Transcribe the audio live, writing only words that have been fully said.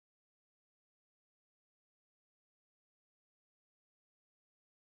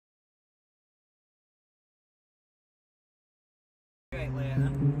straight later.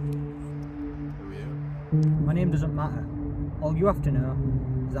 Who are you? My name doesn't matter. All you have to know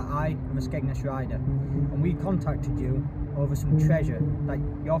is that I am a Skegness rider, and we contacted you over some treasure that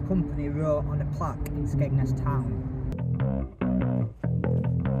your company wrote on a plaque in Skegness town.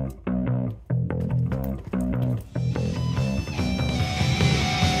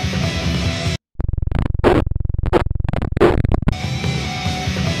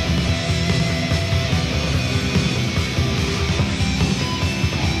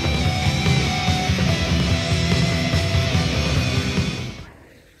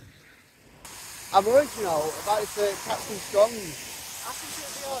 I'm original about Captain Strong. I think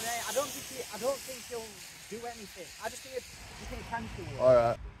it'll be alright. I don't think he'll do anything. I just think he can do it.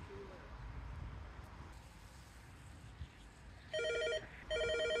 Alright.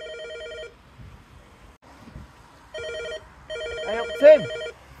 Hey up, Tim!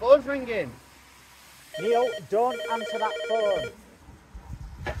 Phone's ringing. Neil, don't answer that phone.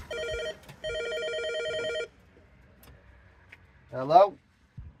 Hello?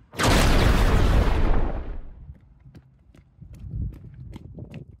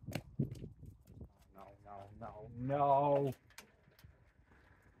 No.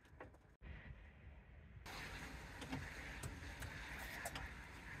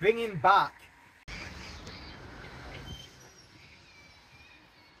 Bring him back.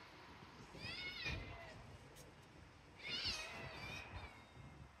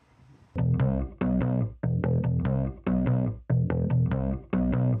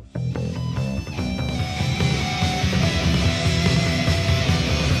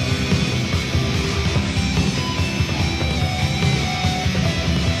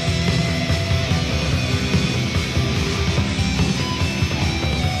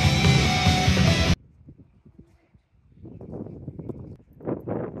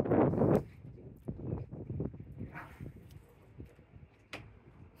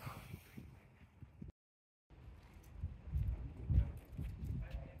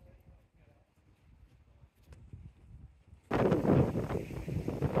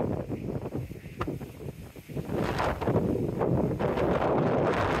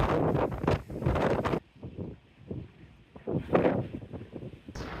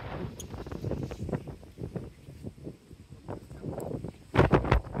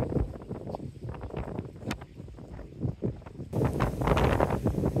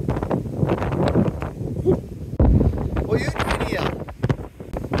 What are you doing here?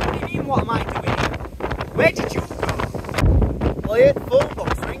 What do you mean, what am I doing here? Where did you go? Well, I heard the phone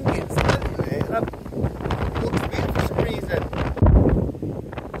box ringing, so I went to it, and I looked at it for some reason.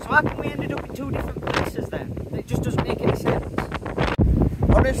 So how come we ended up in two different places then? It just doesn't make any sense.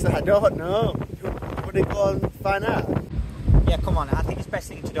 Honestly, I don't know. Would it go and find out? Yeah, come on, I think it's the best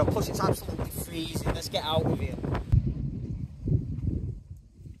thing to do. Plus, it's absolutely freezing. Let's get out of here.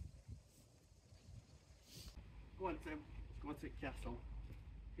 Go on, Tim. Go on to the castle.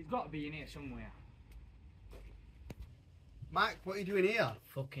 He's got to be in here somewhere. Mike, what are you doing here?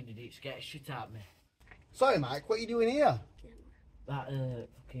 Fucking idiot, scared shit out of me. Sorry, Mike, what are you doing here? That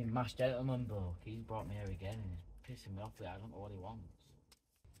fucking masked gentleman bloke, he's brought me here again and he's pissing me off with it. I don't know what he wants.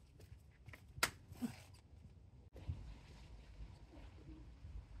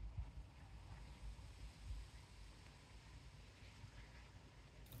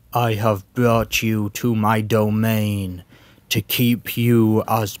 I have brought you to my domain to keep you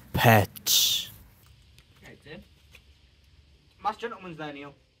as pets. Hey, Tim. Masked gentleman's there,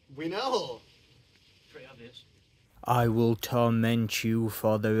 Neil. We know. Pretty obvious. I will torment you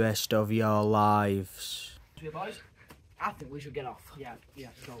for the rest of your lives. To you boys? I think we should get off. Yeah,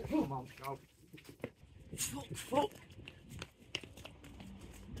 go. Come on, go. Fuck.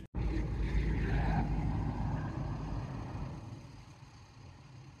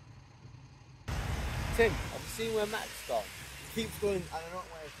 Tim, have you seen where Matt's gone? He keeps going, I don't know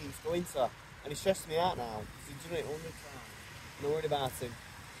where he keeps going to, and he's stressing me out now. He's doing it 100 times. I'm not worried about him.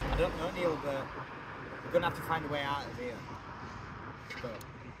 I don't know, Neil, but we're going to have to find a way out of here. Go.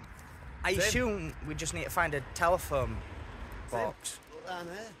 I assume we just need to find a telephone box. Look down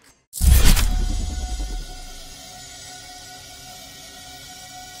there.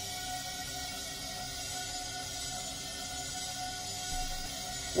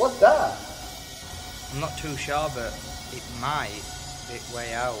 What's that? I'm not too sure, but it might be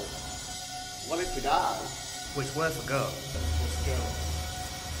way out. What if we die? Well, it's worth a go. Let's go.